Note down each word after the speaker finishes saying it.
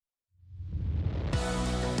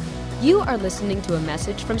You are listening to a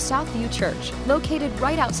message from Southview Church, located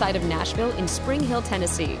right outside of Nashville in Spring Hill,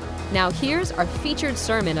 Tennessee. Now here's our featured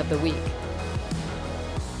sermon of the week.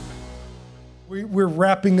 We're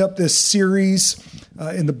wrapping up this series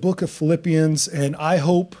in the book of Philippians, and I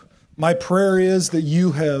hope, my prayer is that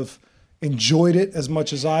you have enjoyed it as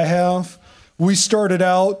much as I have. We started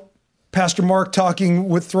out, Pastor Mark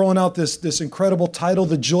throwing out this incredible title,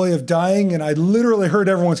 The Joy of Dying, and I literally heard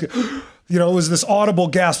everyone say, it was this audible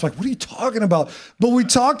gasp, like, what are you talking about? But we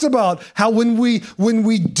talked about how when we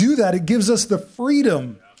do that, it gives us the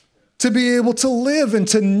freedom to be able to live and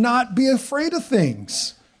to not be afraid of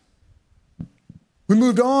things. We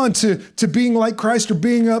moved on to being like Christ, or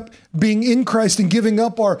being in Christ and giving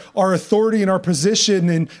up our authority and our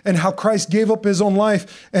position, and how Christ gave up his own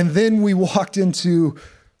life. And then we walked into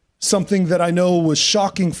something that I know was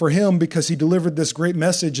shocking for him, because he delivered this great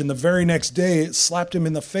message, and the very next day it slapped him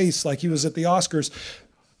in the face like he was at the Oscars.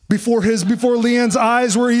 Before Leanne's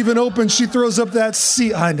eyes were even open, she throws up that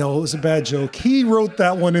C. I know, it was a bad joke. He wrote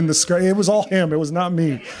that one in the script. It was all him. It was not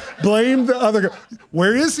me. Blame the other guy.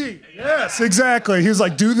 Where is he? Yes, exactly. He was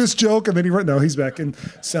like, do this joke. And then he's back in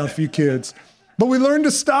Southview Kids. But we learned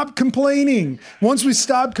to stop complaining. Once we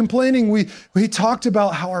stopped complaining, we talked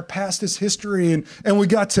about how our past is history, and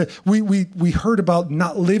we heard about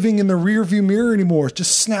not living in the rearview mirror anymore.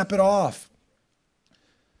 Just snap it off.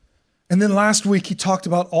 And then last week, he talked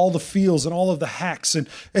about all the feels and all of the hacks and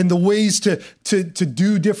the ways to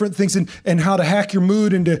do different things, and how to hack your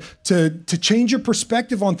mood and to change your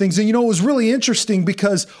perspective on things. And it was really interesting,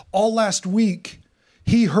 because all last week,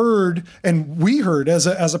 he heard, and we heard as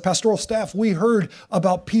a pastoral staff, we heard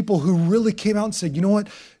about people who really came out and said, you know what,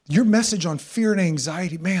 your message on fear and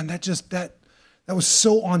anxiety, man, that was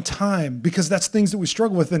so on time, because that's things that we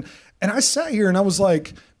struggle with. And I sat here and I was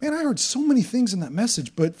like, man, I heard so many things in that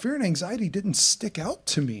message, but fear and anxiety didn't stick out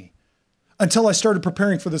to me until I started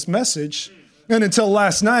preparing for this message. And until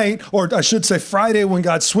last night, or I should say Friday, when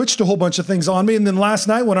God switched a whole bunch of things on me. And then last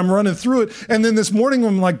night when I'm running through it. And then this morning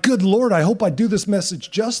when I'm like, good Lord, I hope I do this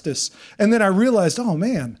message justice. And then I realized, oh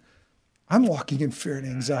man, I'm walking in fear and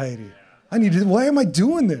anxiety. Why am I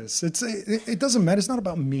doing this? It doesn't matter. It's not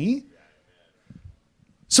about me.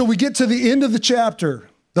 So we get to the end of the chapter,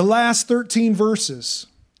 the last 13 verses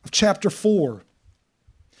of chapter 4.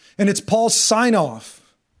 And it's Paul's sign off.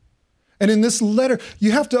 And in this letter,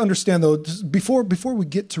 you have to understand, though, before we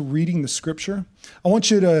get to reading the scripture, I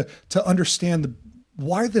want you to understand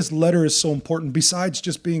why this letter is so important, besides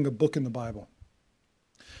just being a book in the Bible.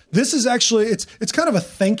 This is actually, it's kind of a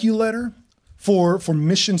thank you letter for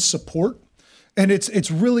mission support. And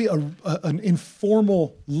it's really an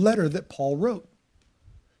informal letter that Paul wrote.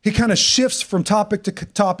 He kind of shifts from topic to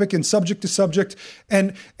topic and subject to subject.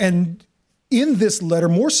 And in this letter,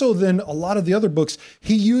 more so than a lot of the other books,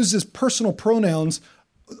 he uses personal pronouns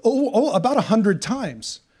about 100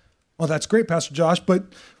 times. Well, that's great, Pastor Josh,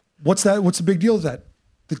 but what's that? What's the big deal with that?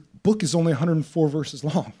 The book is only 104 verses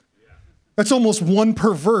long. That's almost one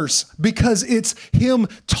per verse, because it's him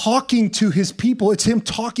talking to his people. It's him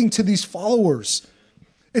talking to these followers.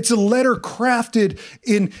 It's a letter crafted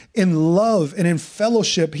in love and in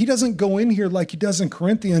fellowship. He doesn't go in here like he does in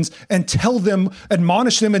Corinthians and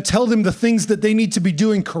admonish them and tell them the things that they need to be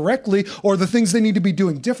doing correctly or the things they need to be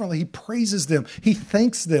doing differently. He praises them. He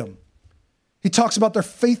thanks them. He talks about their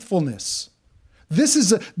faithfulness. This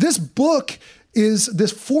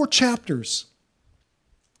 4 chapters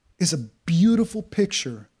is a beautiful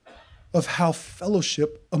picture of how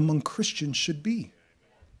fellowship among Christians should be.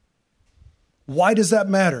 Why does that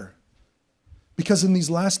matter? Because in these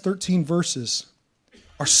last 13 verses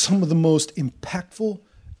are some of the most impactful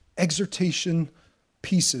exhortation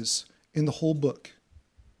pieces in the whole book.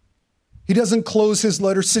 He doesn't close his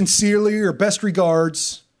letter sincerely or best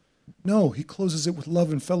regards. No, he closes it with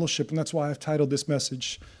love and fellowship, and that's why I've titled this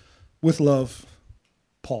message, With Love,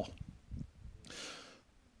 Paul.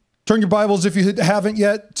 Turn your Bibles, if you haven't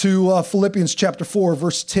yet, to Philippians chapter 4,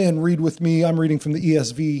 verse 10. Read with me. I'm reading from the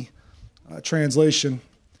ESV translation.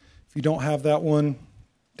 If you don't have that one,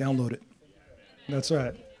 download it. That's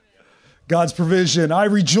right. God's provision. I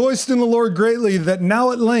rejoiced in the Lord greatly that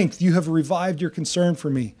now at length you have revived your concern for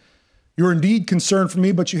me. You are indeed concerned for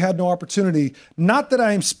me, but you had no opportunity. Not that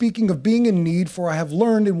I am speaking of being in need, for I have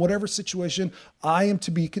learned in whatever situation I am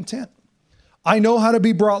to be content. I know how to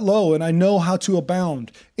be brought low, and I know how to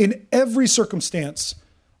abound. In every circumstance,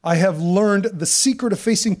 I have learned the secret of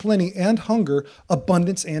facing plenty and hunger,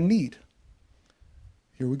 abundance and need.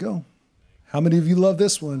 Here we go. How many of you love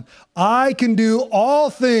this one? I can do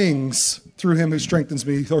all things through him who strengthens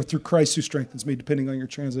me, or through Christ who strengthens me, depending on your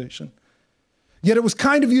translation. Yet it was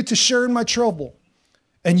kind of you to share in my trouble.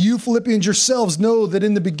 And you Philippians yourselves know that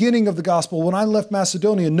in the beginning of the gospel, when I left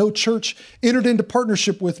Macedonia, no church entered into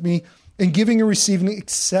partnership with me in giving and receiving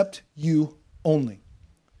except you only.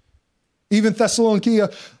 Even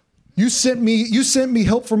Thessalonica, you sent me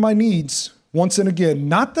help for my needs once and again.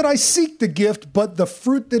 Not that I seek the gift, but the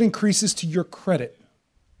fruit that increases to your credit.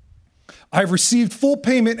 I've received full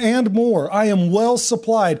payment and more. I am well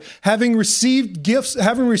supplied, having received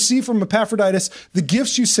from Epaphroditus the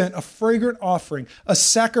gifts you sent, a fragrant offering, a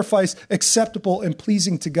sacrifice acceptable and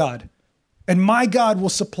pleasing to God. And my God will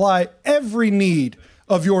supply every need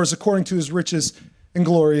of yours according to his riches and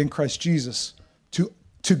glory in Christ Jesus.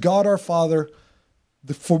 To God our Father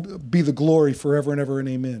be the glory forever and ever and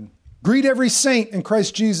amen. Greet every saint in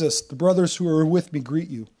Christ Jesus. The brothers who are with me greet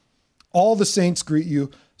you. All the saints greet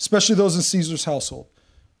you, especially those in Caesar's household.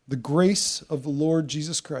 The grace of the Lord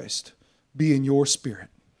Jesus Christ be in your spirit.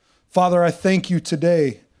 Father, I thank you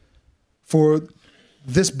today for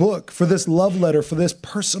this book, for this love letter, for this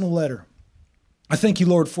personal letter. I thank you,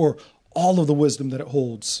 Lord, for all of the wisdom that it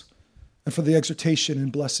holds and for the exhortation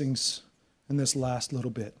and blessings in this last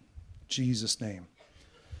little bit. In Jesus' name.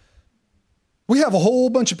 We have a whole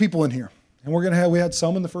bunch of people in here. And we had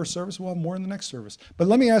some in the first service. We'll have more in the next service. But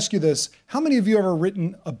let me ask you this. How many of you have ever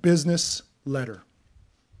written a business letter?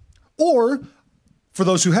 Or, for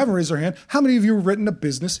those who haven't raised their hand, how many of you have written a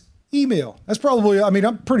business email? That's probably,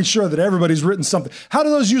 I'm pretty sure that everybody's written something. How do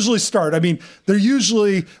those usually start? They're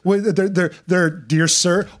usually, they're dear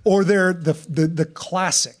sir, or they're the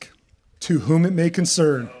classic, to whom it may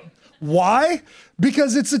concern. Why?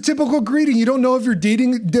 Because it's a typical greeting. You don't know if you're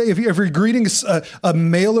greeting a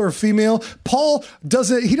male or a female. Paul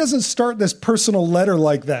doesn't start this personal letter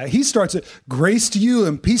like that. He starts it, grace to you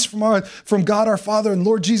and peace from God our Father and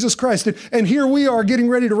Lord Jesus Christ. And here we are getting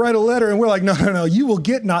ready to write a letter, and we're like, no, you will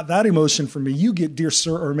get not that emotion from me. You get dear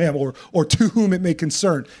sir or ma'am, or to whom it may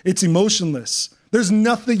concern. It's emotionless. There's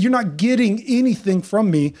nothing, you're not getting anything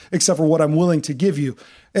from me except for what I'm willing to give you.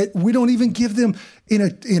 We don't even give them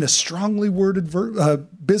in a strongly worded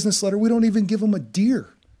business letter. We don't even give them a dear.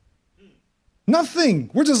 Nothing.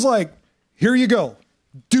 We're just like, here you go.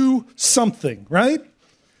 Do something, right?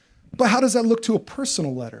 But how does that look to a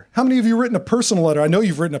personal letter? How many of you have written a personal letter? I know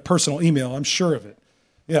you've written a personal email. I'm sure of it.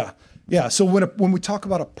 Yeah. So when we talk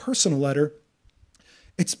about a personal letter,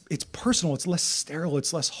 it's personal. It's less sterile.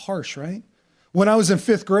 It's less harsh, right? When I was in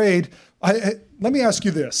fifth grade, let me ask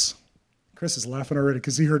you this. Chris is laughing already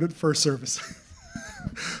because he heard it first service.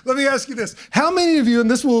 Let me ask you this. How many of you, and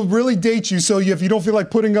this will really date you, so if you don't feel like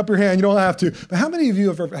putting up your hand, you don't have to, but how many of you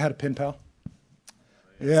have ever had a pen pal?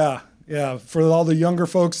 Yeah. For all the younger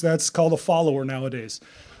folks, that's called a follower nowadays.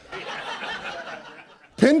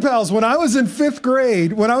 Pen pals. When I was in fifth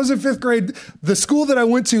grade, the school that I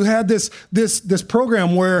went to had this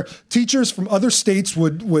program where teachers from other states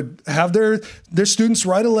would have their students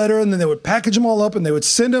write a letter, and then they would package them all up and they would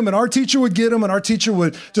send them, and our teacher would get them, and our teacher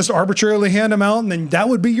would just arbitrarily hand them out, and then that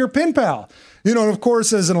would be your pen pal. You know, and of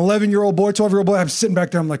course, as an 11-year-old boy, 12-year-old boy, I'm sitting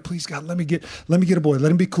back there. I'm like, please, God, let me get a boy.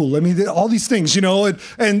 Let him be cool. Let me do all these things, and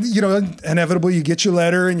inevitably you get your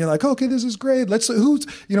letter and you're like, okay, this is great.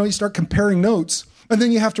 You start comparing notes. And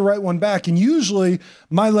then you have to write one back. And usually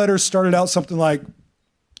my letters started out something like,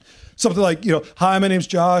 hi, my name's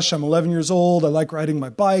Josh. I'm 11 years old. I like riding my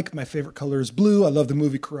bike. My favorite color is blue. I love the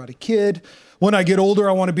movie Karate Kid. When I get older,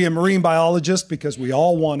 I want to be a marine biologist, because we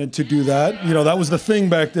all wanted to do that. That was the thing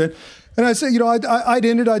back then. And I'd say,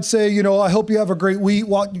 I'd say, I hope you have a great week.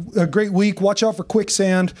 Watch out for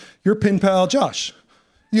quicksand. Your pen pal, Josh.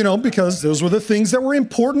 Because those were the things that were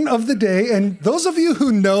important of the day. And those of you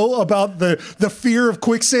who know about the fear of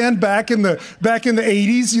quicksand back in the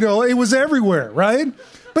 80s, it was everywhere, right?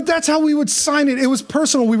 But that's how we would sign it. It was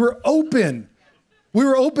personal. We were open.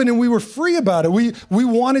 And we were free about it. We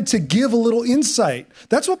wanted to give a little insight.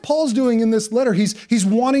 That's what Paul's doing in this letter. He's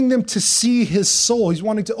wanting them to see his soul. He's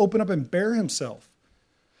wanting to open up and bare himself.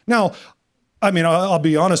 Now, I'll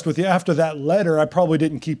be honest with you. After that letter, I probably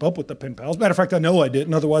didn't keep up with the pen pals. Matter of fact, I know I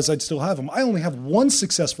didn't. Otherwise, I'd still have them. I only have one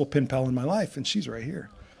successful pen pal in my life, and she's right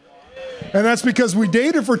here. And that's because we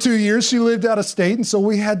dated for 2 years. She lived out of state, and so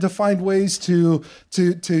we had to find ways to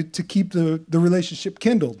keep the relationship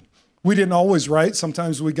kindled. We didn't always write.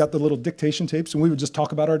 Sometimes we got the little dictation tapes, and we would just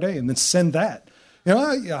talk about our day and then send that.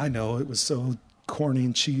 I know it was so corny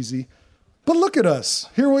and cheesy, but look at us.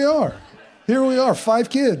 Here we are. 5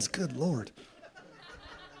 kids. Good Lord.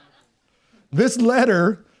 This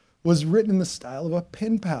letter was written in the style of a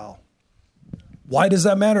pen pal. Why does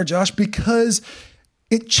that matter, Josh? Because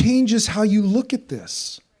it changes how you look at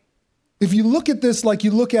this. If you look at this like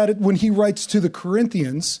you look at it when he writes to the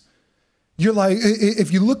Corinthians, You're like,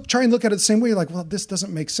 if you try and look at it the same way, you're like, well, this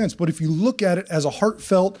doesn't make sense. But if you look at it as a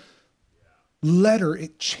heartfelt letter,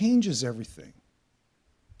 it changes everything.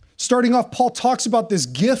 Starting off, Paul talks about this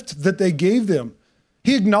gift that they gave them.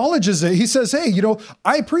 He acknowledges it. He says, hey,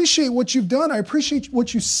 I appreciate what you've done. I appreciate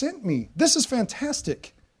what you sent me. This is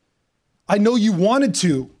fantastic. I know you wanted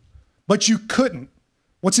to, but you couldn't.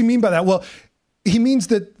 What's he mean by that? Well, he means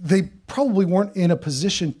that they probably weren't in a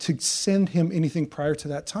position to send him anything prior to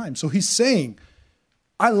that time. So he's saying,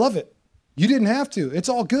 I love it. You didn't have to. It's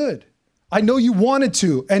all good. I know you wanted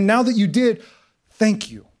to. And now that you did,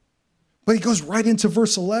 thank you. But he goes right into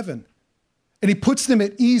verse 11. And he puts them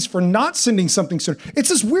at ease for not sending something sooner. It's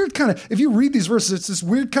this weird kind of, if you read these verses, it's this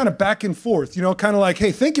weird kind of back and forth, kind of like,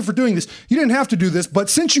 hey, thank you for doing this. You didn't have to do this, but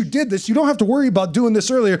since you did this, you don't have to worry about doing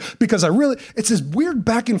this earlier because it's this weird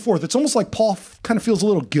back and forth. It's almost like Paul kind of feels a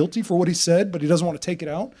little guilty for what he said, but he doesn't want to take it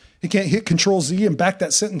out. He can't hit Control Z and back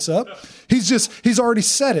that sentence up. He's already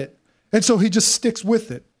said it. And so he just sticks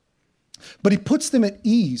with it. But he puts them at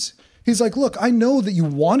ease. He's like, look, I know that you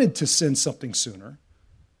wanted to send something sooner,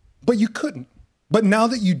 but you couldn't. But now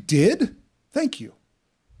that you did, thank you.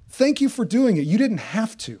 Thank you for doing it. You didn't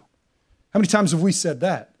have to. How many times have we said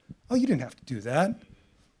that? Oh, you didn't have to do that.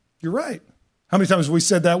 You're right. How many times have we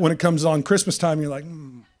said that when it comes on Christmas time? You're like,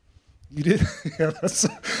 you did. Yeah,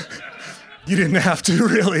 you didn't have to,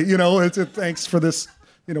 really. Thanks for this,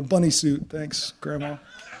 bunny suit. Thanks, Grandma.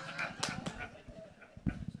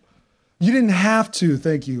 You didn't have to.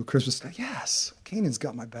 Thank you, Christmas time. Yes, Canaan's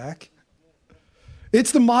got my back.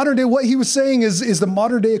 It's the modern day, what he was saying is the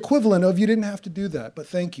modern day equivalent of you didn't have to do that, but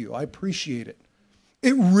thank you. I appreciate it.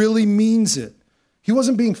 It really means it. He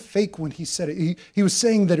wasn't being fake when he said it. He was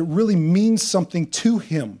saying that it really means something to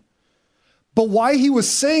him. But why he was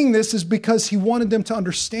saying this is because he wanted them to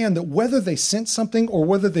understand that whether they sent something or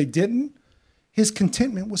whether they didn't, his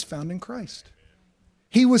contentment was found in Christ.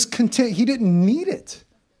 He was content. He didn't need it.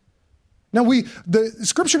 Now the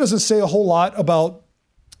scripture doesn't say a whole lot about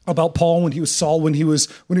Paul when he was Saul, when he was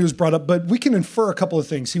brought up, but we can infer a couple of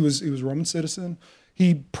things. He was a Roman citizen.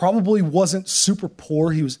 He probably wasn't super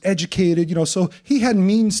poor. He was educated, so he had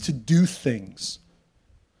means to do things.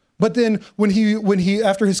 But then when he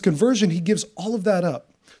after his conversion, he gives all of that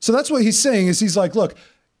up. So that's what he's saying is he's like, look,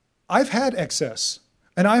 I've had excess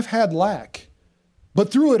and I've had lack, but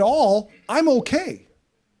through it all, I'm okay.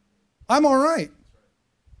 I'm all right.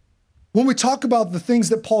 When we talk about the things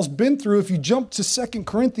that Paul's been through, if you jump to 2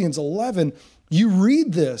 Corinthians 11, you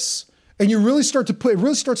read this and it really starts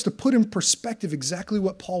to put in perspective exactly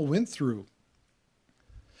what Paul went through.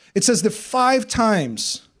 It says that 5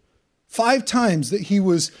 times that he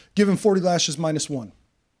was given 40 lashes minus 1.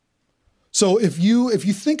 So if you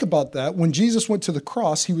think about that, when Jesus went to the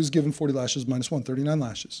cross, he was given 40 lashes minus 1, 39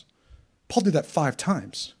 lashes. Paul did that 5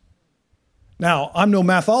 times. Now, I'm no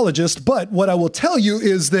mathologist, but what I will tell you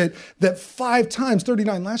is that 5 times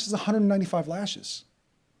 39 lashes, 195 lashes.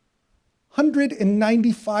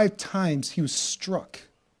 195 times he was struck.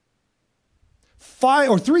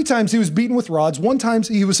 3 times he was beaten with rods. One time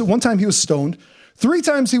he was stoned. 3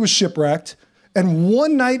 times he was shipwrecked. And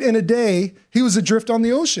 1 night and a day he was adrift on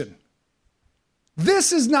the ocean.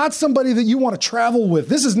 This is not somebody that you want to travel with.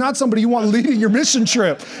 This is not somebody you want leading your mission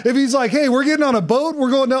trip. If he's like, hey, we're getting on a boat,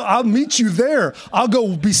 I'll meet you there. I'll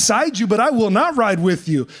go beside you, but I will not ride with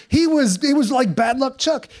you. It was like bad luck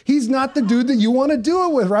Chuck. He's not the dude that you want to do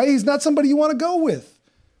it with, right? He's not somebody you want to go with.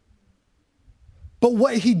 But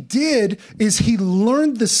what he did is he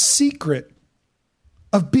learned the secret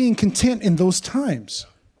of being content in those times.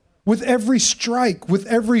 With every stripe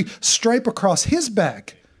across his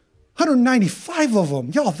back. 195 of them.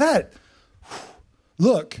 Y'all,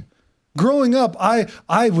 look, growing up,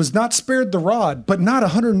 I was not spared the rod, but not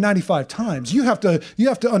 195 times. You have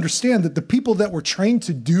to understand that the people that were trained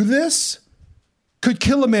to do this could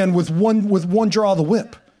kill a man with one draw of the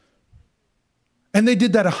whip. And they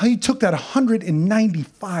did that. He took that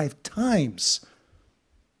 195 times.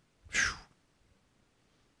 Whew.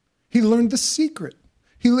 He learned the secret.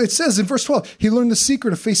 It says in verse 12, he learned the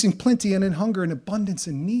secret of facing plenty and in hunger and abundance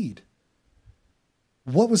and need.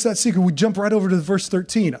 What was that secret? We jump right over to verse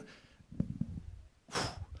 13.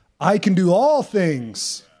 I can do all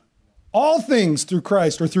things through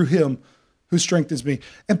Christ or through him who strengthens me.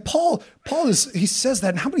 And Paul he says that.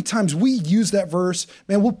 And how many times we use that verse?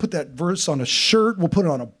 Man, we'll put that verse on a shirt. We'll put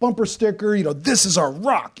it on a bumper sticker. This is our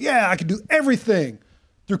rock. Yeah, I can do everything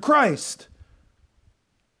through Christ.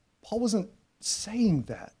 Paul wasn't saying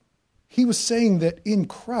that. He was saying that in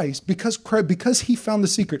Christ, because he found the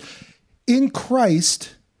secret, in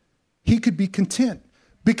Christ, he could be content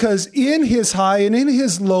Because in his high and in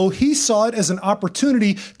his low, he saw it as an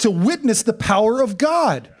opportunity to witness the power of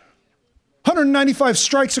God. 195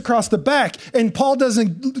 strikes across the back. And Paul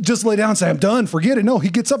doesn't just lay down and say, I'm done, forget it. No, he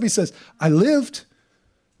gets up, he says, I lived,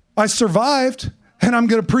 I survived, and I'm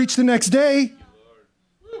going to preach the next day.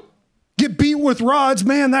 Get beat with rods,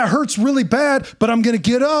 man, that hurts really bad, but I'm going to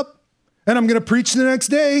get up and I'm going to preach the next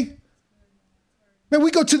day. Man,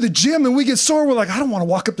 we go to the gym and we get sore. We're like, I don't want to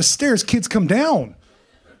walk up the stairs. Kids come down.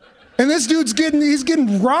 And this dude's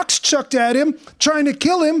getting rocks chucked at him, trying to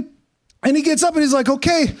kill him. And he gets up and he's like,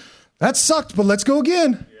 okay, that sucked, but let's go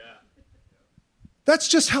again.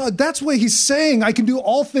 That's what he's saying. I can do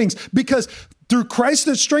all things because through Christ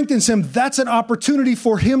that strengthens him, that's an opportunity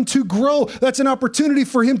for him to grow. That's an opportunity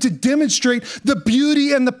for him to demonstrate the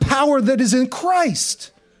beauty and the power that is in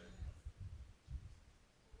Christ.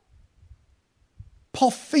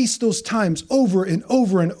 Paul faced those times over and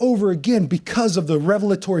over and over again because of the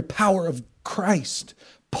revelatory power of Christ.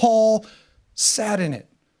 Paul sat in it.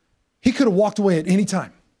 He could have walked away at any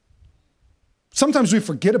time. Sometimes we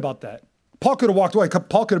forget about that. Paul could have walked away.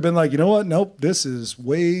 Paul could have been like, you know what? Nope, this is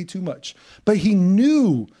way too much. But he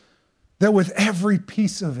knew that with every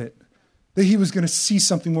piece of it, that he was going to see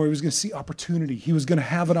something more. He was going to see opportunity. He was going to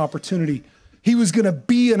have an opportunity. He was going to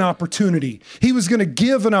be an opportunity. He was going to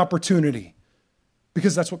give an opportunity.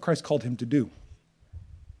 Because that's what Christ called him to do.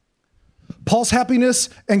 Paul's happiness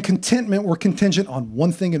and contentment were contingent on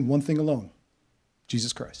one thing and one thing alone,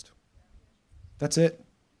 Jesus Christ. That's it.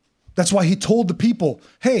 That's why he told the people,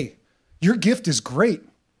 hey, your gift is great,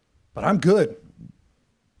 but I'm good.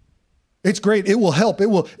 It's great. It will help. It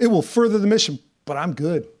will further the mission, but I'm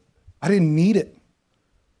good. I didn't need it.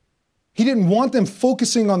 He didn't want them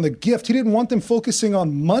focusing on the gift. He didn't want them focusing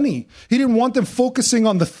on money. He didn't want them focusing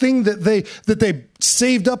on the thing that they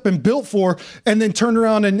saved up and built for and then turn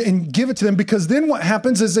around and give it to them. Because then what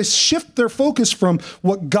happens is they shift their focus from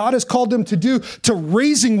what God has called them to do to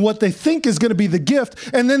raising what they think is going to be the gift.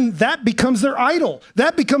 And then that becomes their idol.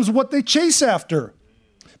 That becomes what they chase after.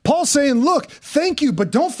 Paul's saying, look, thank you,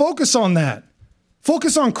 but don't focus on that.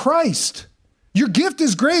 Focus on Christ. Your gift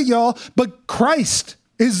is great, y'all, but Christ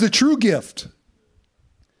is the true gift.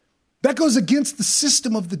 That goes against the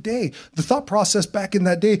system of the day. The thought process back in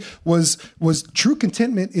that day was true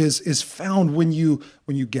contentment is found when you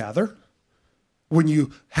gather, when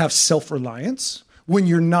you have self-reliance, when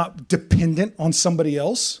you're not dependent on somebody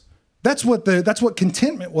else. That's what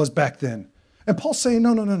contentment was back then. And Paul's saying,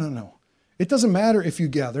 no. It doesn't matter if you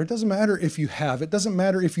gather. It doesn't matter if you have. It doesn't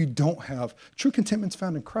matter if you don't have. True contentment's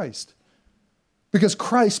found in Christ. Because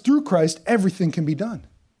through Christ, everything can be done.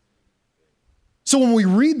 So when we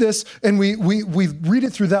read this and we read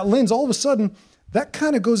it through that lens, all of a sudden, that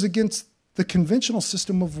kind of goes against the conventional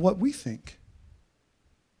system of what we think.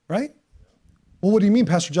 Right? Well, what do you mean,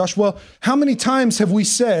 Pastor Josh? Well, how many times have we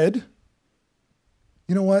said,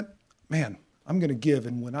 you know what? Man, I'm going to give.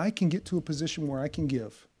 And when I can get to a position where I can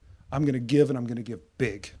give, I'm going to give and I'm going to give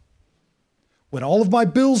big. When all of my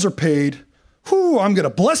bills are paid, I'm going to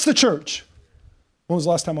bless the church. When was the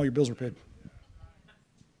last time all your bills were paid?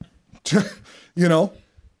 You know,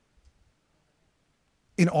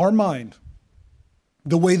 in our mind,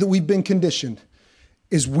 the way that we've been conditioned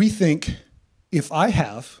is we think if I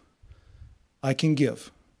have, I can give.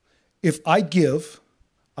 If I give,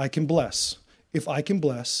 I can bless. If I can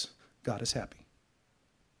bless, God is happy.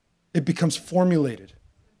 It becomes formulated.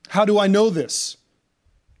 How do I know this?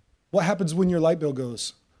 What happens when your light bill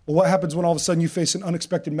goes? Well, what happens when all of a sudden you face an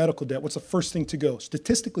unexpected medical debt? What's the first thing to go?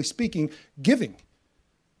 Statistically speaking, giving.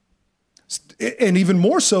 And even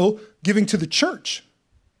more so, giving to the church.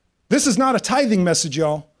 This is not a tithing message,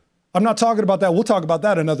 y'all. I'm not talking about that. We'll talk about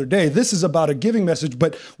that another day. This is about a giving message.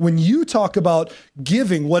 But when you talk about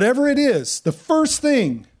giving, whatever it is, the first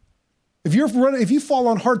thing, if you fall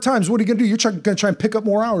on hard times, what are you going to do? You're going to try and pick up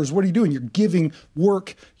more hours. What are you doing? You're giving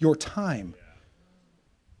work your time.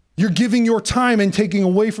 You're giving your time and taking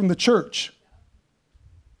away from the church.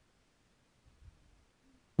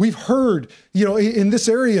 We've heard, in this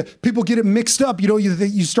area, people get it mixed up.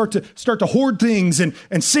 You start to hoard things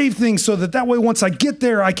and save things so that way once I get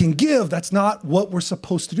there, I can give. That's not what we're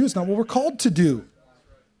supposed to do. It's not what we're called to do.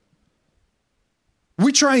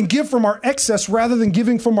 We try and give from our excess rather than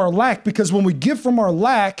giving from our lack, because when we give from our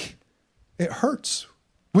lack, it hurts.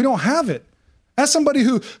 We don't have it. As somebody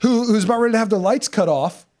who's about ready to have their lights cut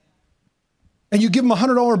off, and you give them a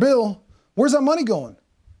 $100 bill, where's that money going?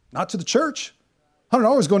 Not to the church.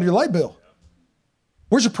 $100 going to your light bill.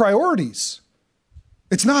 Where's your priorities?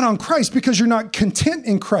 It's not on Christ because you're not content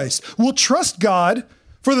in Christ. We'll trust God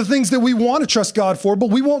for the things that we want to trust God for, but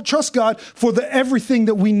we won't trust God for everything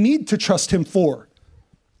that we need to trust him for.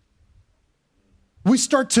 We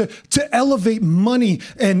start to elevate money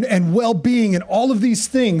and well-being and all of these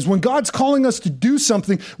things. When God's calling us to do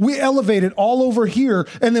something, we elevate it all over here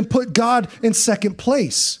and then put God in second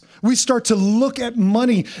place. We start to look at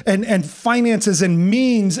money and finances and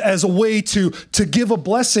means as a way to give a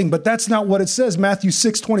blessing, but that's not what it says. Matthew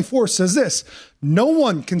 6:24 says this: no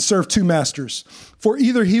one can serve two masters, for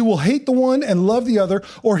either he will hate the one and love the other,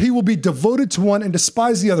 or he will be devoted to one and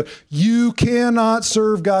despise the other. You cannot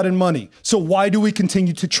serve God and money. So why do we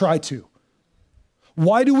continue to try to?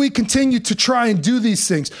 Why do we continue to try and do these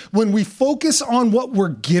things? When we focus on what we're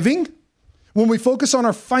giving, when we focus on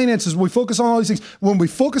our finances, when we focus on all these things, when we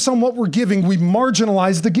focus on what we're giving, we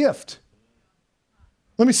marginalize the gift.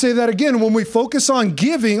 Let me say that again. When we focus on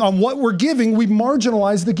giving, on what we're giving, we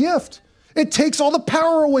marginalize the gift. It takes all the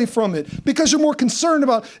power away from it because you're more concerned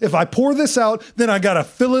about, if I pour this out, then I got to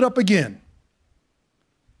fill it up again.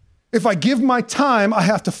 If I give my time, I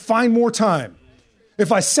have to find more time.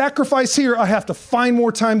 If I sacrifice here, I have to find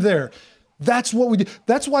more time there. That's what we do.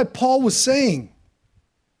 That's why Paul was saying,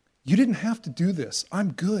 you didn't have to do this.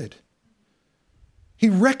 I'm good. He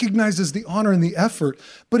recognizes the honor and the effort,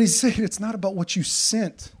 but he's saying it's not about what you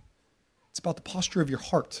sent. It's about the posture of your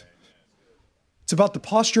heart. It's about the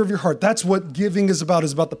posture of your heart. That's what giving is about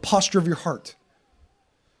the posture of your heart.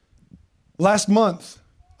 Last month,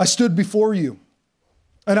 I stood before you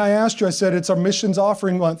and I asked you, I said, it's our missions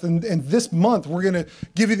offering month. And this month, we're going to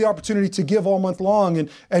give you the opportunity to give all month long.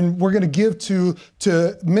 And we're going to give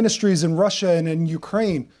to ministries in Russia and in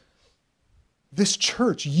Ukraine. This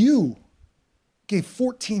church, you gave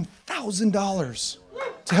 $14,000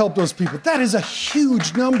 to help those people. That is a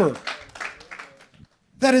huge number.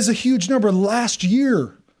 That is a huge number. Last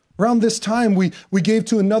year, around this time, we gave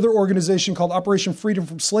to another organization called Operation Freedom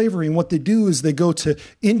from Slavery. And what they do is they go to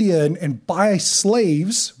India and buy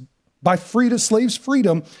slaves, slaves'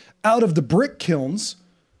 freedom out of the brick kilns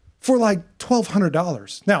for like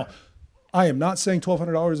 $1,200. Now, I am not saying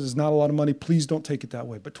 $1,200 is not a lot of money. Please don't take it that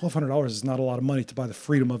way. But $1,200 is not a lot of money to buy the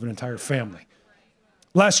freedom of an entire family.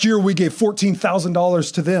 Last year, we gave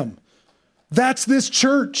 $14,000 to them. That's this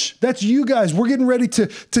church. That's you guys. We're getting ready to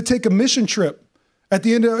take a mission trip at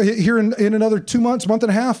the end of here in another 2 months, month and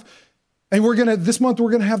a half. And this month, we're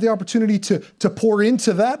going to have the opportunity to pour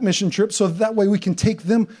into that mission trip so that way we can take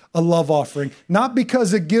them a love offering. Not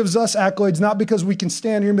because it gives us accolades, not because we can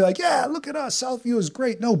stand here and be like, yeah, look at us, Southview is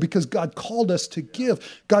great. No, because God called us to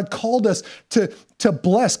give. God called us to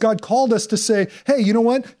bless. God called us to say, hey, you know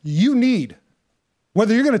what? You need,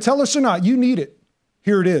 whether you're going to tell us or not, you need it.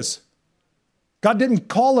 Here it is. God didn't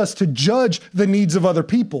call us to judge the needs of other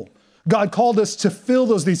people. God called us to fill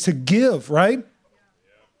those needs, to give, right?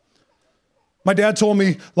 My dad told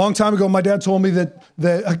me, a long time ago,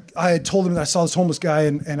 that I had told him that I saw this homeless guy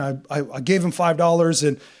and I gave him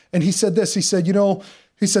 $5 and he said this, he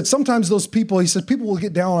said, sometimes those people, people will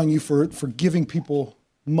get down on you for giving people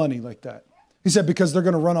money like that. He said, because they're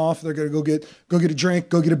going to run off, they're going to go get a drink,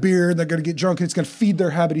 go get a beer, and they're going to get drunk and it's going to feed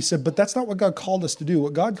their habit. He said, but that's not what God called us to do.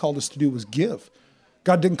 What God called us to do was give.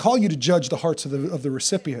 God didn't call you to judge the hearts of the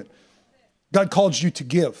recipient. God called you to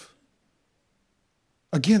give.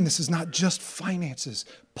 Again, this is not just finances.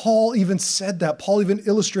 Paul even said that. Paul even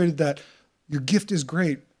illustrated that. Your gift is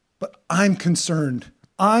great, but I'm concerned.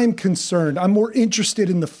 I'm more interested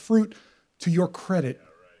in the fruit to your credit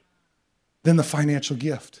than the financial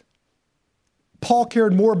gift. Paul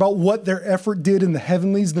cared more about what their effort did in the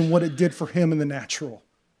heavenlies than what it did for him in the natural.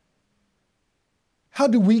 How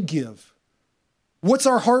do we give? What's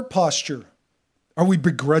our heart posture? Are we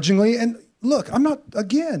begrudgingly? And look, I'm not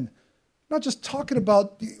just talking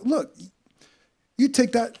about, look, you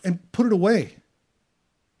take that and put it away.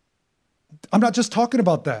 I'm not just talking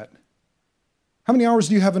about that. How many hours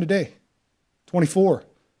do you have in a day? 24.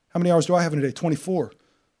 How many hours do I have in a day? 24.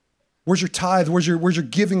 Where's your tithe? Where's your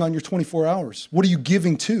giving on your 24 hours? What are you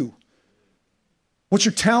giving to? What's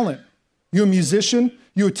your talent? You a musician?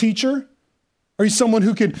 You a teacher? Are you someone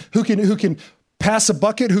who can pass a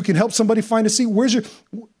bucket, who can help somebody find a seat? What's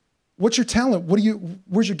your talent?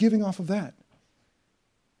 Where's your giving off of that?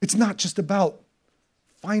 It's not just about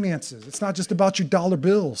finances. It's not just about your dollar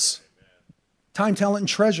bills. Time, talent, and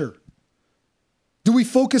treasure. Do we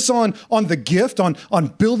focus on the gift, on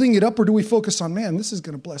building it up, or do we focus on, man, this is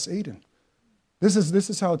going to bless Aiden. This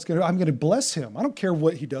is how I'm going to bless him. I don't care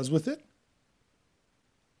what he does with it.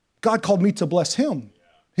 God called me to bless him.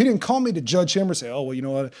 He didn't call me to judge him or say, oh, well, you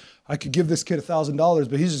know what? I could give this kid $1,000,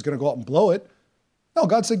 but he's just going to go out and blow it. No,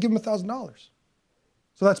 God said, give him $1,000.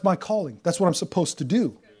 So that's my calling. That's what I'm supposed to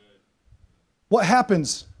do. What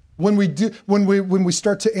happens when we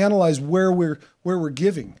start to analyze where we're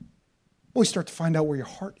giving? Well, we start to find out where your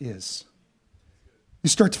heart is. You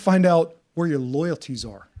start to find out where your loyalties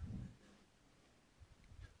are.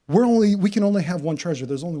 We can only have one treasure.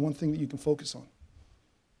 There's only one thing that you can focus on.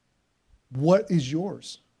 What is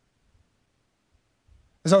yours?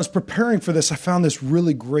 As I was preparing for this, I found this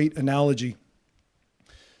really great analogy.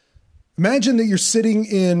 Imagine that you're sitting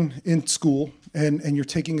in school and you're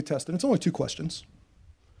taking a test, and it's only 2 questions.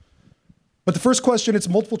 But the first question, it's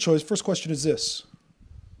multiple choice. First question is this: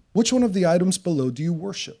 which one of the items below do you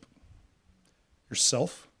worship?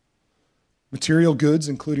 Yourself, material goods,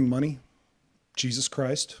 including money, Jesus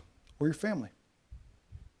Christ, or your family?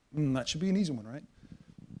 That should be an easy one, right?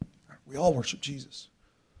 We all worship Jesus.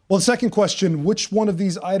 Well, the second question, which one of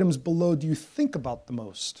these items below do you think about the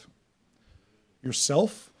most?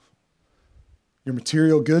 Yourself, your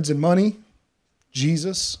material goods and money,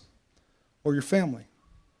 Jesus, or your family?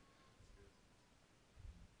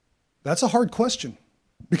 That's a hard question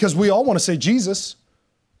because we all want to say Jesus.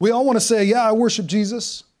 We all want to say, yeah, I worship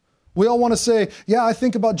Jesus. We all want to say, yeah, I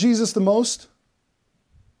think about Jesus the most.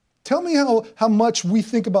 Tell me how much we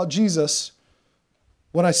think about Jesus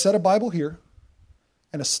when I set a Bible here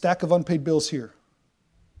and a stack of unpaid bills here.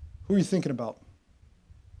 Who are you thinking about?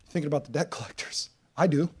 You're thinking about the debt collectors. I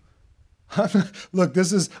do. Look,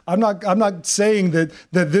 I'm not saying that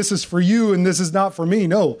this is for you and this is not for me.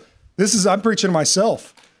 No, I'm preaching to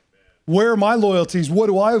myself. Where are my loyalties? What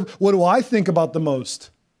do I think about the most?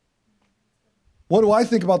 What do I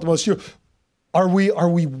think about the most? When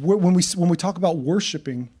we talk about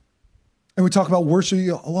worshiping, and we talk about worship,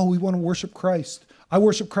 we want to worship Christ. I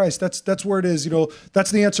worship Christ. That's where it is.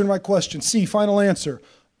 That's the answer to my question. C, final answer.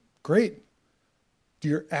 Great. Do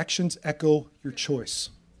your actions echo your choice?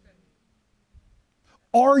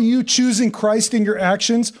 Are you choosing Christ in your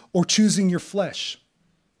actions or choosing your flesh?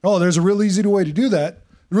 Oh, there's a real easy way to do that.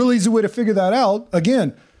 A real easy way to figure that out.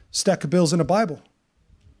 Again, stack of bills in a Bible.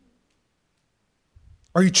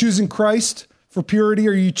 Are you choosing Christ for purity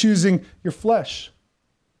or are you choosing your flesh?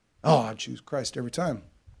 Oh, I choose Christ every time.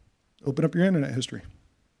 Open up your internet history.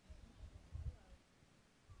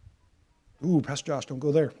 Ooh, Pastor Josh, don't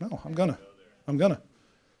go there. No, I'm gonna.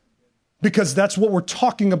 Because that's what we're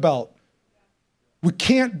talking about. We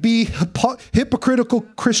can't be hypocritical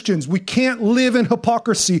Christians. We can't live in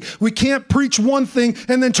hypocrisy. We can't preach one thing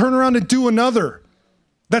and then turn around and do another.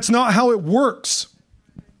 That's not how it works.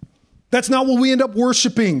 That's not what we end up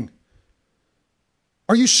worshiping.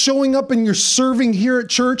 Are you showing up and you're serving here at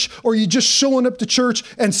church, or are you just showing up to church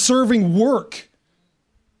and serving work?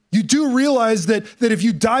 You do realize that if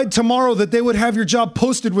you died tomorrow, that they would have your job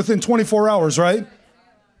posted within 24 hours, right?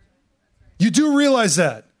 You do realize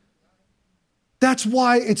that. That's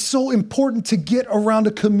why it's so important to get around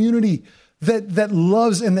a community that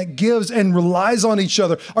loves and that gives and relies on each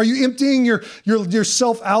other. Are you emptying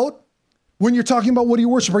yourself out when you're talking about what do you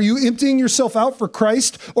worship? Are you emptying yourself out for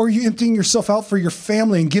Christ, or are you emptying yourself out for your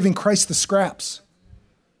family and giving Christ the scraps?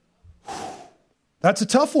 That's a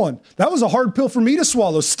tough one. That was a hard pill for me to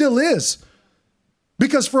swallow, still is.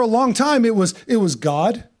 Because for a long time it was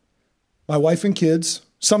God, my wife and kids.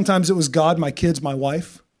 Sometimes it was God, my kids, my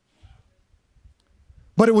wife.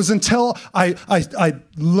 But it was until I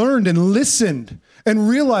learned and listened and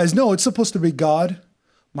realized, no, it's supposed to be God,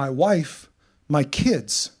 my wife, my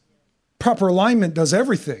kids. Proper alignment does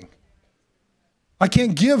everything. I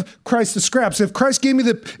can't give Christ the scraps. If God gave me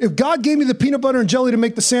the peanut butter and jelly to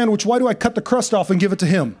make the sandwich, why do I cut the crust off and give it to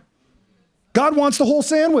him? God wants the whole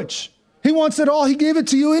sandwich. He wants it all. He gave it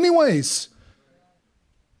to you anyways.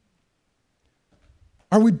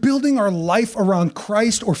 Are we building our life around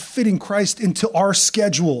Christ or fitting Christ into our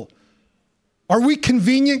schedule? Are we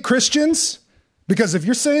convenient Christians? Because if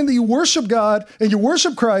you're saying that you worship God and you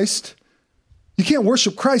worship Christ, you can't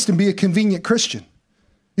worship Christ and be a convenient Christian.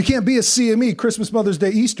 You can't be a CME, Christmas, Mother's Day,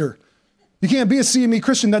 Easter. You can't be a CME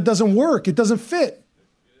Christian. That doesn't work. It doesn't fit.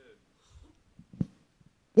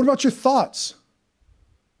 What about your thoughts?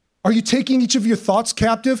 Are you taking each of your thoughts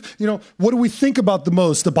captive? What do we think about the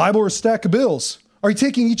most, the Bible or a stack of bills? Are you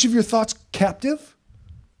taking each of your thoughts captive?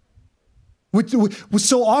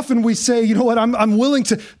 So often we say, you know what, I'm willing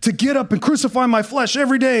to get up and crucify my flesh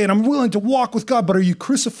every day, and I'm willing to walk with God. But are you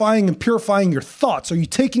crucifying and purifying your thoughts? Are you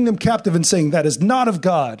taking them captive and saying that is not of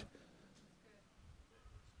God?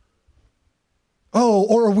 Oh,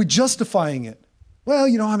 or are we justifying it? Well,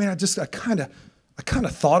 I kind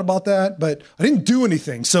of thought about that, but I didn't do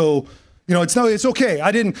anything. So, it's okay.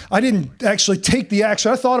 I didn't actually take the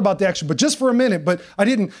action. I thought about the action, but just for a minute, but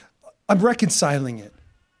I'm reconciling it.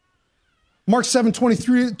 Mark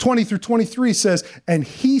 7:20-23 says, and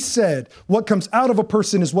he said, what comes out of a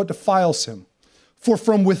person is what defiles him. For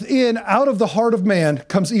from within, out of the heart of man,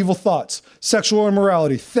 comes evil thoughts, sexual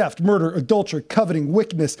immorality, theft, murder, adultery, coveting,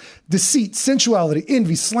 wickedness, deceit, sensuality,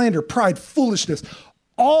 envy, slander, pride, foolishness.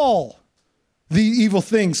 All the evil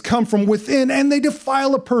things come from within and they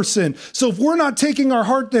defile a person. So if we're not taking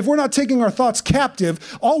our thoughts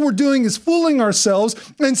captive, all we're doing is fooling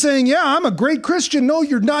ourselves and saying, yeah, I'm a great Christian. No,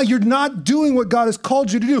 you're not. You're not doing what God has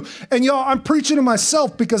called you to do. And y'all, I'm preaching to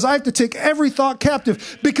myself because I have to take every thought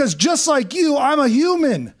captive because just like you, I'm a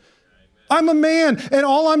human. I'm a man, and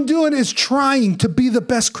all I'm doing is trying to be the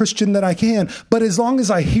best Christian that I can. But as long as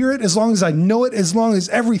I hear it, as long as I know it, as long as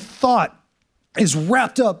every thought is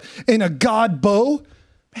wrapped up in a God bow,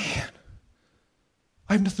 man,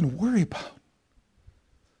 I have nothing to worry about.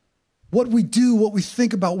 What we do, what we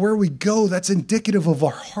think about, where we go, that's indicative of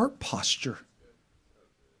our heart posture.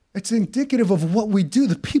 It's indicative of what we do.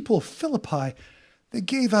 The people of Philippi, they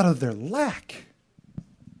gave out of their lack.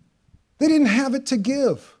 They didn't have it to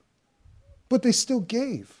give, but they still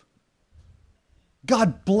gave.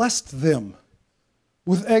 God blessed them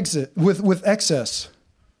with excess.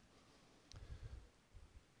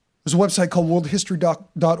 There's a website called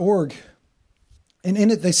worldhistory.org, and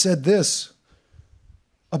in it they said this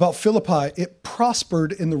about Philippi. It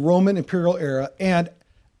prospered in the Roman imperial era, and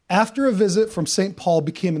after a visit from St. Paul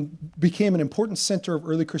became an important center of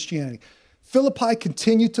early Christianity. Philippi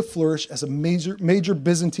continued to flourish as a major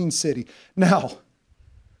Byzantine city. Now,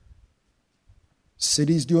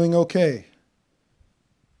 city's doing okay.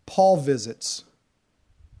 Paul visits.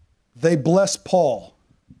 They bless Paul.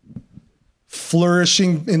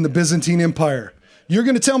 Flourishing in the Byzantine Empire. You're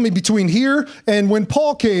going to tell me between here and when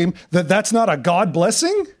Paul came that that's not a God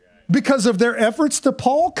blessing because of their efforts to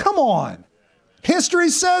Paul? Come on. History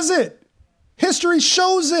says it. History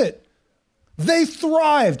shows it. They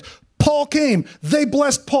thrived. Paul came. They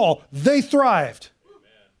blessed Paul. They thrived.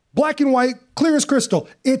 Black and white, clear as crystal.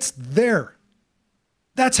 It's there.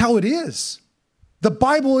 That's how it is. The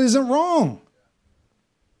Bible isn't wrong.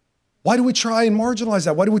 Why do we try and marginalize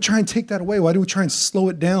that? Why do we try and take that away? Why do we try and slow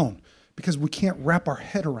it down? Because we can't wrap our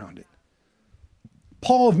head around it.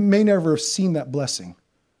 Paul may never have seen that blessing.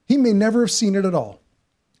 He may never have seen it at all.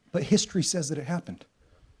 But history says that it happened.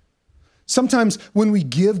 Sometimes when we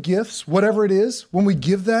give gifts, whatever it is, when we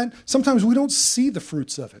give that, sometimes we don't see the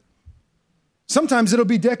fruits of it. Sometimes it'll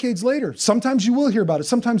be decades later. Sometimes you will hear about it.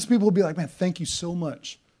 Sometimes people will be like, man, thank you so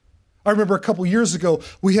much. I remember a couple years ago,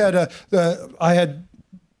 I had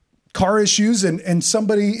car issues, and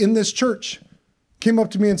somebody in this church came up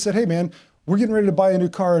to me and said, hey, man, we're getting ready to buy a new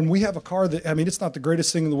car, and we have a car that, it's not the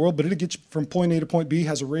greatest thing in the world, but it'll get you from point A to point B,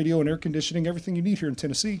 has a radio and air conditioning, everything you need here in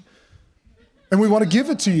Tennessee. And we want to give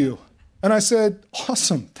it to you. And I said,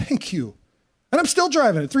 awesome, thank you. And I'm still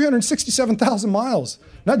driving it, 367,000 miles.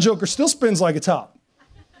 That joker still spins like a top.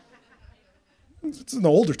 It's an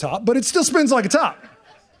older top, but it still spins like a top.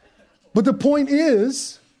 But the point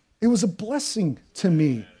is, it was a blessing to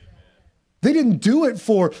me. They didn't do it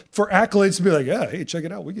for accolades to be like, yeah, hey, check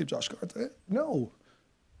it out. We give Josh cars. No.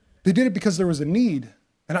 They did it because there was a need.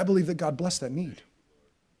 And I believe that God blessed that need.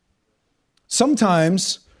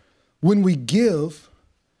 Sometimes when we give,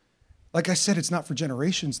 like I said, it's not for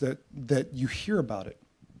generations that you hear about it.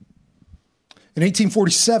 In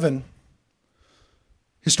 1847,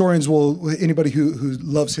 anybody who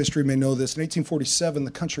loves history may know this. In 1847, the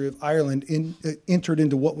country of Ireland entered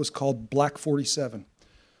into what was called Black 47.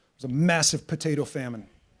 It was a massive potato famine.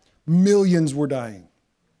 Millions were dying.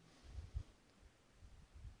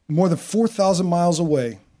 More than 4,000 miles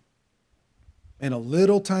away, in a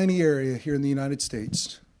little tiny area here in the United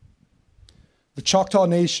States, the Choctaw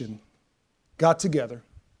Nation got together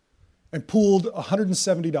and pooled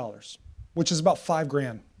 $170, which is about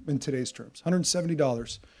 $5,000 in today's terms,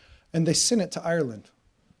 $170, and they sent it to Ireland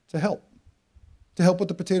to help with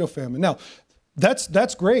the potato famine. Now,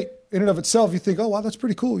 that's great in and of itself. You think, oh, wow, that's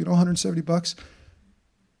pretty cool, $170.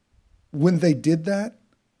 When they did that,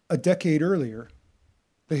 a decade earlier,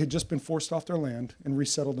 they had just been forced off their land and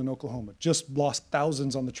resettled in Oklahoma, just lost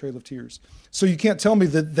thousands on the Trail of Tears. So you can't tell me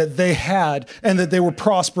that they had and that they were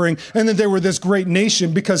prospering and that they were this great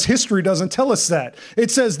nation, because history doesn't tell us that.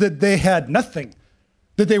 It says that they had nothing,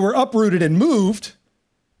 that they were uprooted and moved,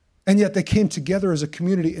 and yet they came together as a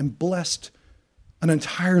community and blessed an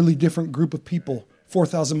entirely different group of people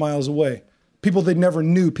 4,000 miles away, people they never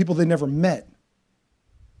knew, people they never met.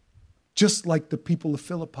 Just like the people of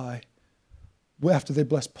Philippi, after they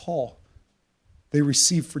blessed Paul, they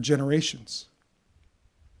received for generations.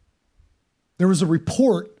 There was a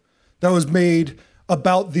report that was made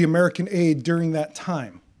about the American aid during that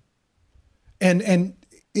time. And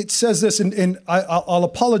it says this, and I'll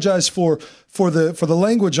apologize for the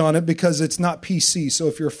language on it because it's not PC. So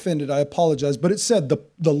if you're offended, I apologize. But it said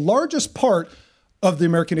the largest part of the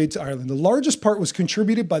American aid to Ireland, the largest part was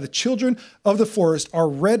contributed by the children of the forest, our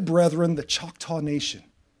red brethren, the Choctaw Nation.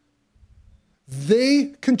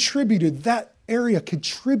 They contributed, that area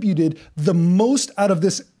contributed the most out of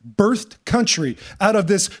this birthed country, out of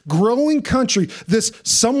this growing country, this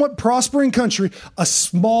somewhat prospering country, a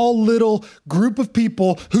small little group of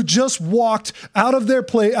people who just walked out of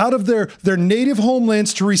their native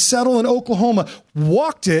homelands to resettle in Oklahoma,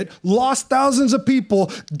 walked it, lost thousands of people,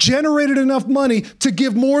 generated enough money to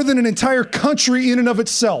give more than an entire country in and of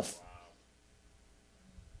itself.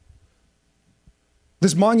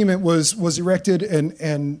 This monument was erected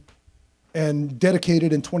and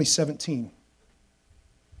dedicated in 2017.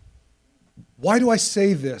 Why do I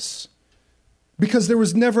say this? Because there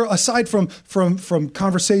was never, aside from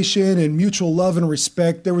conversation and mutual love and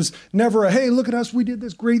respect, there was never a, hey, look at us, we did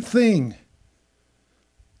this great thing.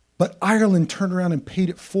 But Ireland turned around and paid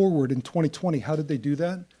it forward in 2020. How did they do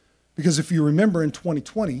that? Because if you remember in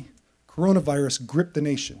 2020, coronavirus gripped the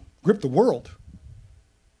nation, gripped the world.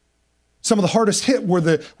 Some of the hardest hit were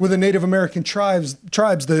the Native American tribes,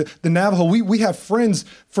 the Navajo. We have friends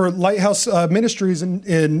for Lighthouse Ministries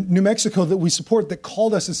in New Mexico that we support that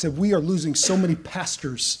called us and said, we are losing so many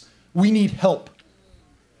pastors. We need help.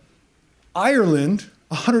 Ireland,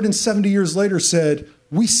 170 years later, said,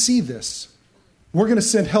 we see this. We're going to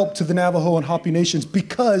send help to the Navajo and Hopi nations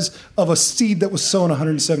because of a seed that was sown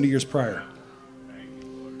 170 years prior.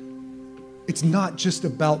 It's not just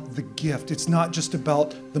about the gift. It's not just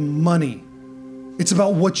about the money. It's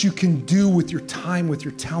about what you can do with your time, with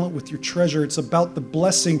your talent, with your treasure. It's about the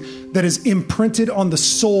blessing that is imprinted on the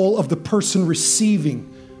soul of the person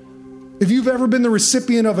receiving. If you've ever been the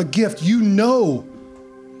recipient of a gift, you know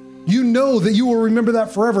that you will remember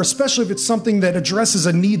that forever, especially if it's something that addresses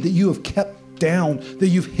a need that you have kept down, that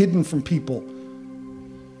you've hidden from people.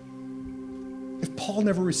 If Paul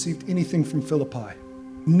never received anything from Philippi,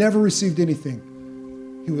 never received anything,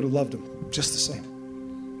 he would have loved them just the same.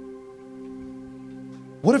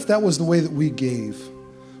 What if that was the way that we gave?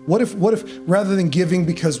 What if rather than giving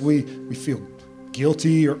because we feel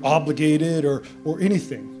guilty or obligated or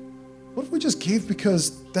anything, what if we just gave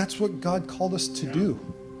because that's what God called us to do?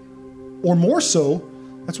 Or more so,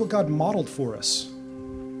 that's what God modeled for us.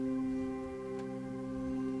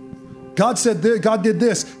 God said this, God did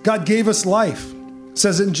this. God gave us life. It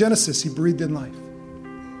says in Genesis, he breathed in life.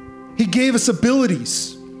 He gave us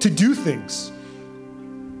abilities to do things.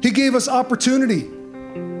 He gave us opportunity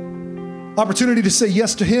to say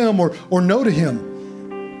yes to him or no to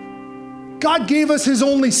him. God gave us his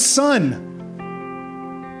only son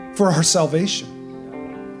for our salvation.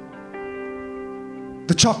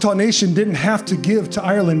 The Choctaw Nation didn't have to give to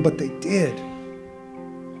Ireland, but they did.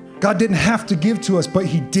 God didn't have to give to us, but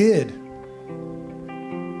he did.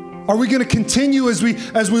 Are we going to continue as we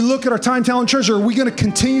look at our time, talent, treasure? Are we going to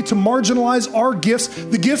continue to marginalize our gifts,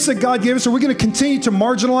 the gifts that God gave us? Are we going to continue to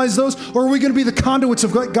marginalize those? Or are we going to be the conduits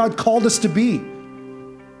of what God called us to be?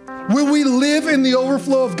 Will we live in the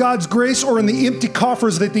overflow of God's grace or in the empty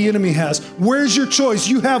coffers that the enemy has? Where's your choice?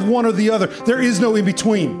 You have one or the other. There is no in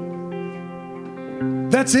between.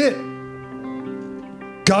 That's it.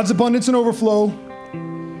 God's abundance and overflow,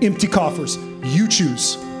 empty coffers. You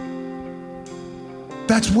choose.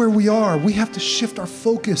 That's where we are. We have to shift our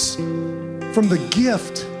focus from the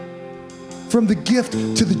gift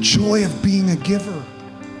to the joy of being a giver.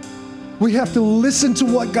 We have to listen to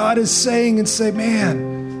what God is saying and say,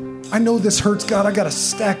 man, I know this hurts, God. I got a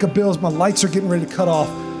stack of bills. My lights are getting ready to cut off.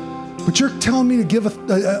 But you're telling me to give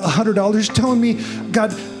 $100. You're telling me,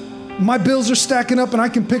 God, my bills are stacking up and I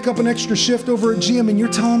can pick up an extra shift over at GM, and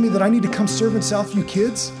you're telling me that I need to come serve in Southview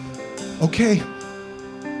Kids? Okay.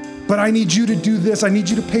 But I need you to do this. I need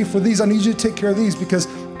you to pay for these. I need you to take care of these because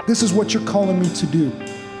this is what you're calling me to do.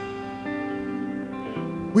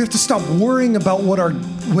 We have to stop worrying about what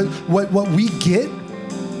we get.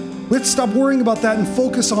 We have to stop worrying about that and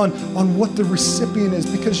focus on what the recipient is,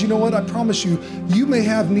 because you know what? I promise you, you may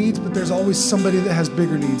have needs, but there's always somebody that has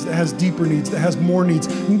bigger needs, that has deeper needs, that has more needs.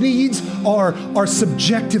 Needs are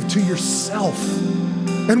subjective to yourself.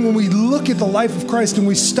 And when we look at the life of Christ and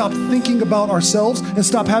we stop thinking about ourselves and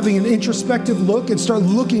stop having an introspective look and start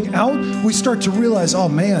looking out, we start to realize, oh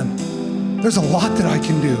man, there's a lot that I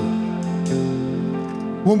can do.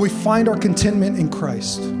 When we find our contentment in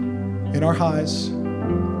Christ, in our highs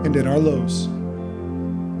and in our lows,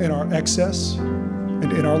 in our excess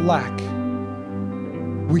and in our lack,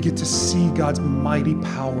 we get to see God's mighty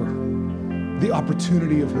power, the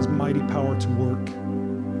opportunity of his mighty power to work.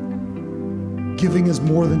 giving is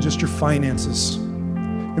more than just your finances.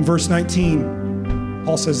 In verse 19,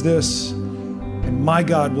 Paul says this, and my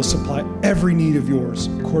God will supply every need of yours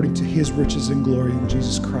according to his riches and glory in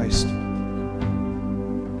Jesus Christ.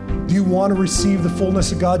 Do you want to receive the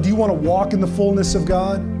fullness of God? Do you want to walk in the fullness of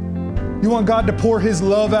God? You want God to pour his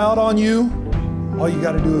love out on you? All you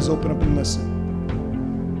got to do is open up and listen.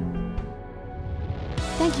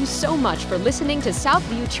 Thank you so much for listening to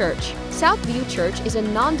Southview Church. Southview Church is a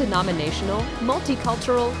non-denominational,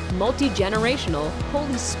 multicultural, multi-generational,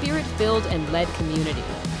 Holy Spirit-filled and led community.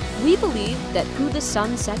 We believe that who the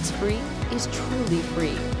Son sets free is truly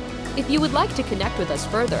free. If you would like to connect with us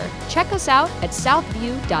further, check us out at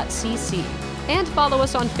southview.cc and follow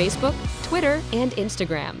us on Facebook, Twitter, and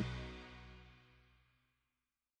Instagram.